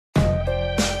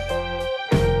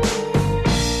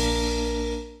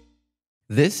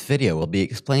This video will be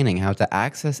explaining how to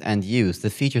access and use the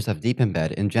features of Deep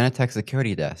Embed in Genetec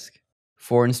Security Desk.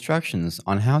 For instructions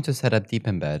on how to set up Deep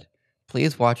Embed,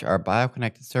 please watch our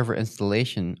BioConnect server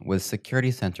installation with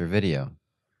Security Center video.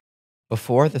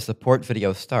 Before the support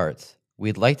video starts,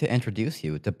 we'd like to introduce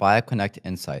you to BioConnect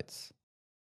Insights.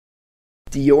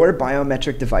 Do your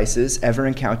biometric devices ever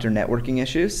encounter networking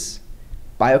issues?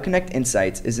 BioConnect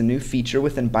Insights is a new feature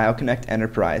within BioConnect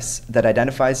Enterprise that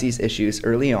identifies these issues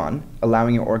early on,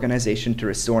 allowing your organization to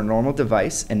restore normal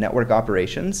device and network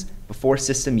operations before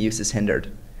system use is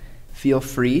hindered. Feel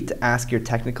free to ask your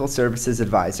technical services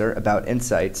advisor about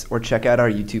Insights or check out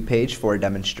our YouTube page for a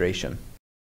demonstration.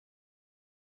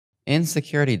 In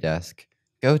Security Desk,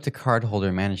 go to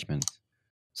Cardholder Management.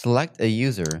 Select a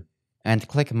user and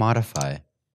click Modify.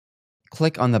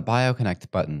 Click on the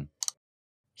BioConnect button.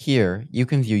 Here, you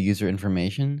can view user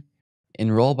information,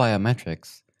 enroll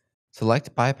biometrics,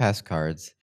 select bypass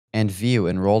cards, and view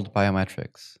enrolled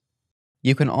biometrics.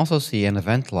 You can also see an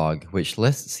event log which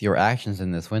lists your actions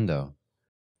in this window.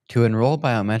 To enroll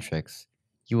biometrics,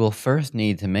 you will first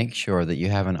need to make sure that you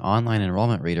have an online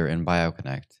enrollment reader in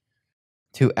BioConnect.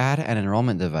 To add an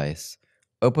enrollment device,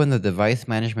 open the Device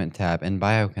Management tab in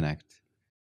BioConnect.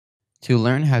 To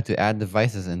learn how to add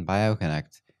devices in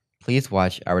BioConnect, please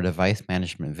watch our device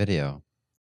management video.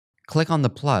 Click on the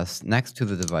plus next to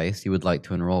the device you would like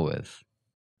to enroll with.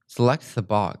 Select the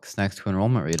box next to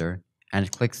Enrollment Reader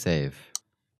and click Save.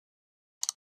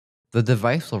 The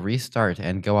device will restart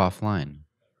and go offline.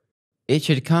 It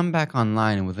should come back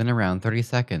online within around 30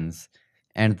 seconds,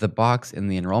 and the box in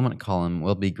the enrollment column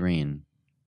will be green.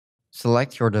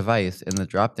 Select your device in the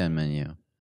drop-down menu.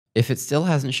 If it still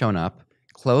hasn't shown up,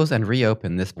 close and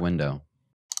reopen this window.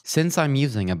 Since I'm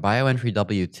using a BioEntry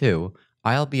W2,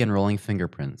 I'll be enrolling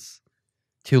fingerprints.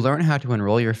 To learn how to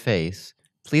enroll your face,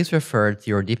 please refer to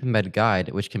your Deep Embed guide,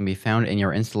 which can be found in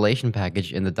your installation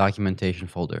package in the documentation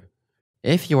folder.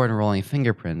 If you are enrolling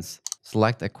fingerprints,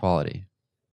 select Equality.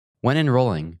 When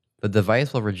enrolling, the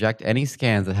device will reject any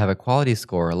scans that have a quality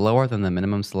score lower than the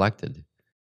minimum selected.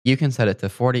 You can set it to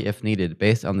 40 if needed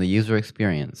based on the user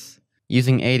experience.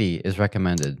 Using 80 is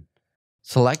recommended.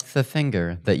 Select the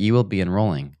finger that you will be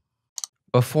enrolling.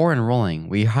 Before enrolling,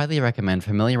 we highly recommend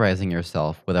familiarizing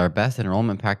yourself with our best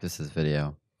enrollment practices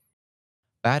video.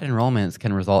 Bad enrollments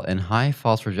can result in high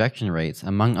false rejection rates,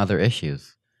 among other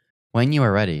issues. When you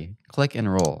are ready, click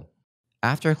Enroll.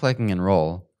 After clicking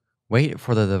Enroll, wait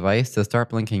for the device to start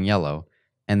blinking yellow,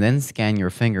 and then scan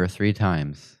your finger 3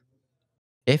 times.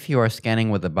 If you are scanning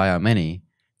with the BioMini,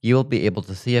 you will be able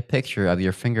to see a picture of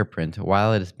your fingerprint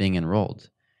while it is being enrolled.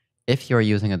 If you are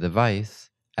using a device,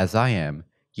 as I am,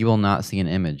 you will not see an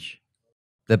image.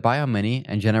 The BioMini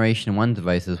and Generation 1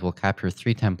 devices will capture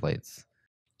 3 templates.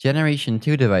 Generation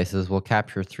 2 devices will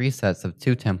capture 3 sets of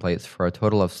 2 templates for a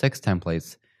total of 6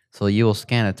 templates, so you will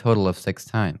scan a total of 6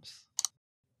 times.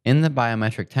 In the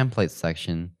Biometric Templates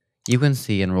section, you can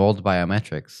see Enrolled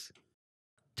Biometrics.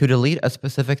 To delete a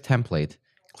specific template,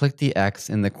 click the X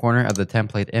in the corner of the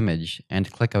template image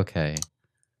and click OK.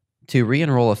 To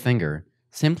re-enroll a finger,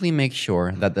 simply make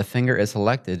sure that the finger is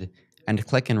selected and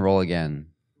click Enroll again.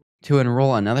 To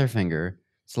enroll another finger,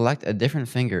 select a different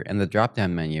finger in the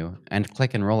drop-down menu and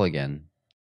click Enroll again.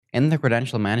 In the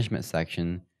Credential Management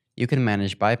section, you can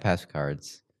manage bypass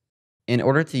cards. In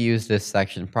order to use this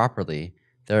section properly,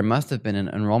 there must have been an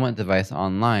enrollment device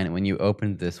online when you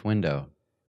opened this window.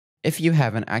 If you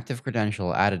have an active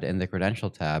credential added in the Credential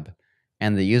tab,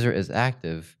 and the user is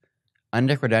active,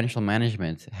 under Credential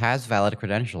Management, Has Valid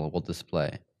Credential will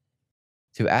display.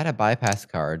 To add a bypass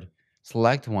card,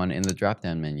 select one in the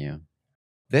drop-down menu.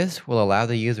 This will allow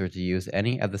the user to use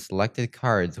any of the selected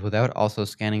cards without also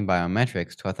scanning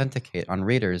biometrics to authenticate on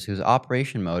readers whose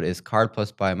operation mode is card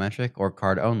plus biometric or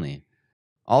card only.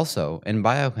 Also, in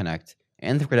BioConnect,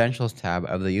 in the Credentials tab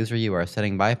of the user you are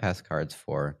setting bypass cards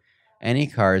for, any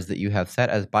cards that you have set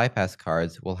as bypass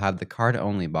cards will have the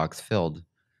card-only box filled.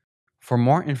 For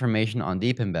more information on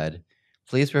Deep Embed,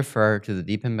 please refer to the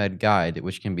Deep Embed guide,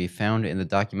 which can be found in the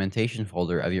documentation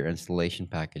folder of your installation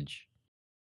package.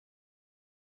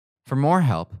 For more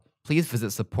help, please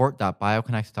visit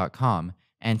support.bioconnect.com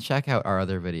and check out our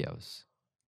other videos.